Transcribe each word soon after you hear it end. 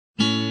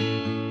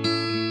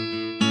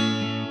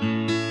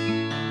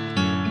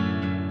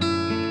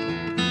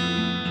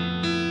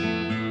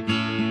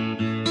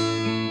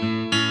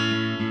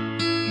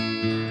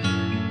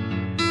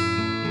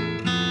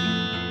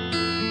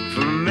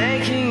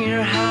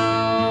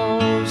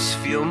house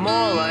feel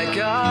more like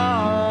a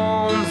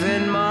home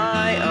than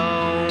my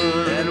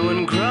own. And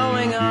when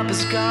growing up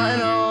has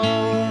gotten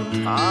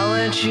old, I'll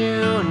let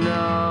you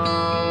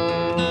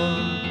know.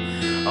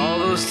 All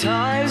those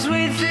times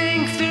we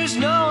think there's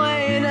no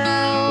way in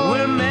hell,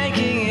 we're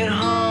making it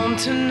home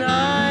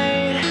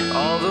tonight.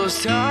 All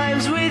those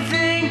times we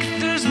think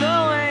there's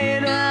no way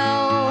in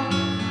hell,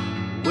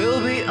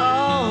 we'll be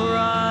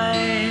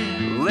alright.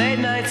 Late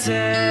nights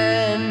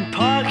and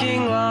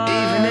parking lots,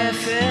 even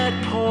if it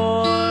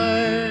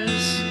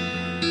pours,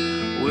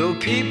 will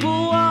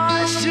people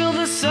watch till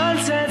the sun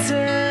sets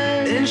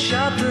in and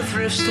shop the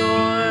thrift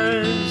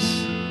stores?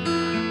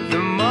 The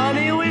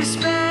money we've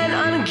spent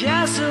on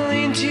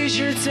gasoline,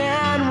 t-shirts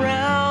and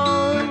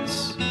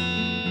rounds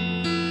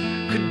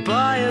could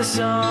buy us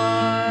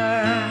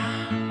our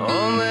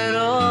own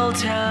little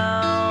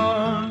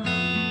town.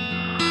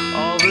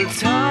 All the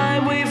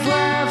time we've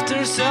left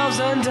ourselves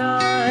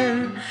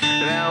undone,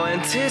 now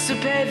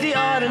anticipate the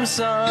autumn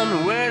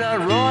sun. We're not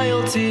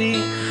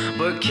royalty,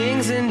 but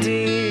kings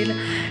indeed.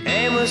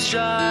 Aimless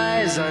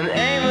drives on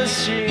aimless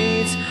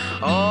streets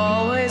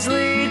always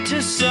lead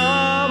to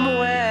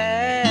somewhere.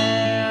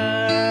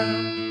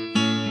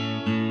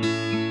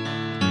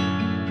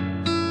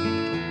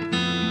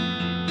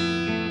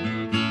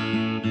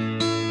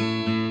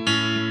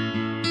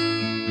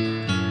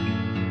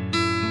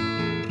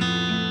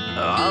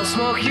 I'll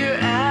smoke your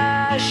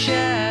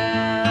ashes,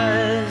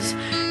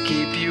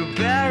 keep you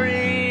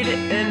buried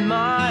in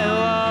my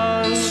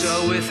lungs.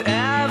 So with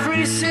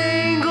every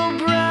single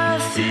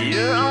breath,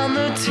 you're on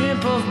the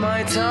tip of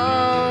my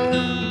tongue.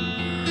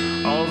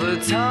 All the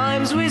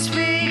times we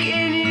speak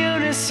in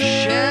unison,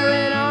 share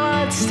an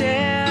odd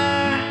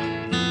stare.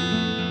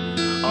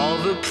 All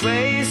the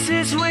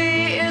places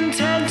we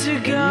intend to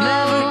go,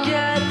 never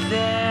get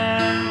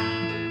there.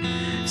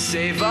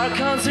 Save our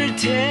concert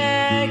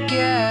tickets,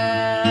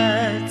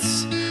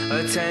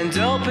 attend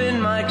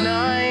open mic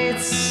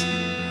nights,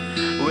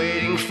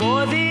 waiting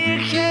for the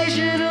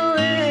occasional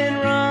hit and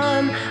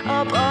run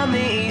up on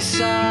the east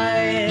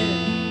side.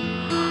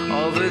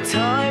 All the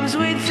times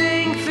we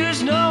think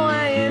there's no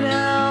way in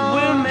hell,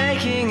 we're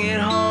making it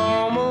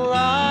home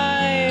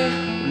alive.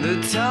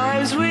 The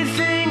times we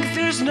think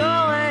there's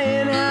no way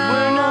in hell,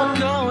 we're not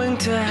going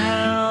to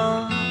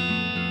hell.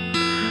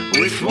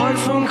 With one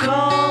phone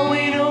call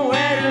we know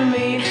where to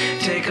meet,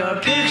 take our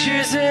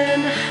pictures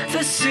in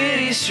the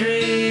city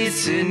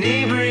streets,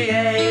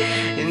 inebriate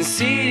in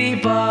seedy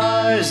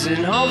bars,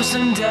 and hope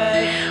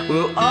someday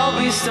we'll all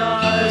be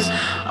stars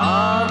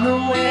on the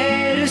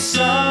way to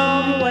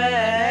somewhere.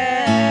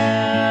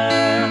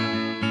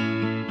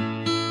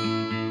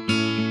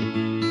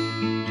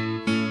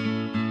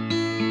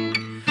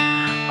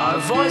 Our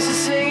voices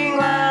singing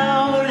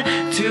loud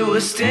to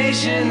a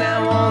station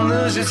that won't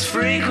lose its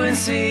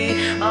frequency,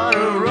 on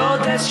a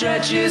road that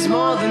stretches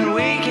more than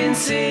we can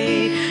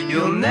see.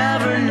 You'll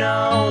never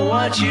know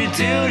what you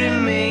do to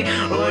me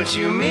or what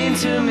you mean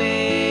to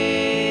me.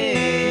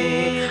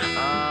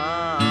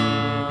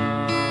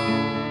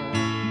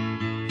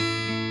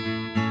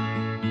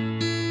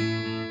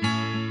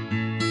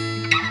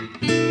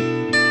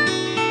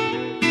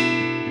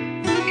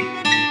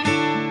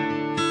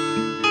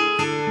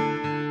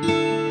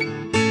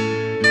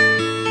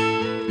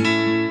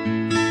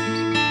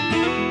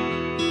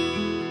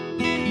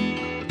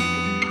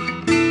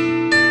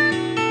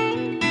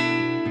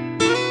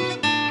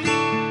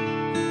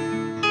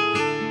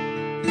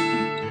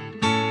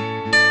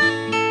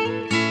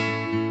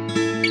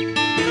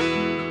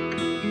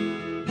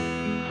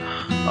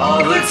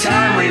 All the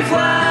time we've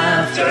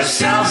left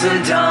ourselves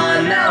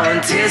undone, now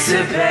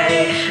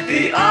anticipate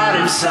the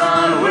autumn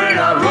sun. We're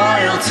not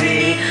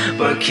royalty,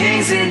 but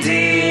kings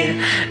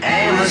indeed.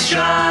 Aimless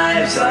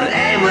drives on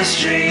aimless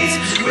streets,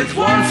 with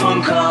one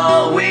phone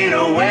call we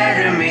know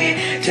where to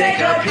meet. Take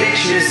our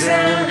pictures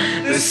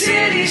in the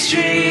city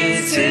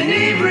streets,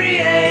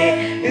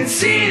 inebriate in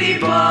seedy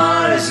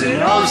bars,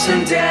 and hope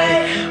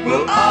someday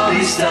we'll all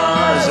be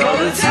stars. All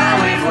the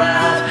time we've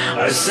left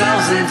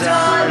ourselves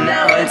undone,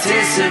 now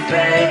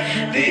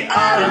anticipate the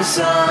autumn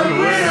sun.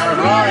 We're not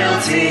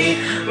royalty,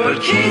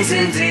 but kings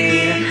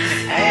indeed.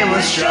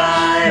 Aimless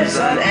drives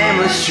on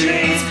aimless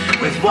streets,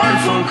 with one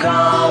phone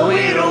call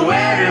we know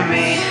where to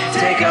meet.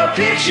 Take our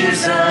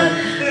pictures on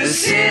the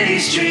city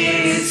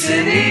streets,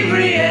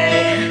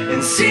 inebriate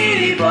in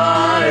seedy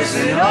bars,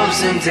 and hope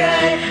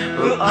someday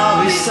we'll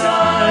all be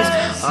stars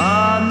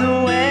on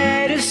the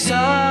way to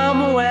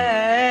somewhere.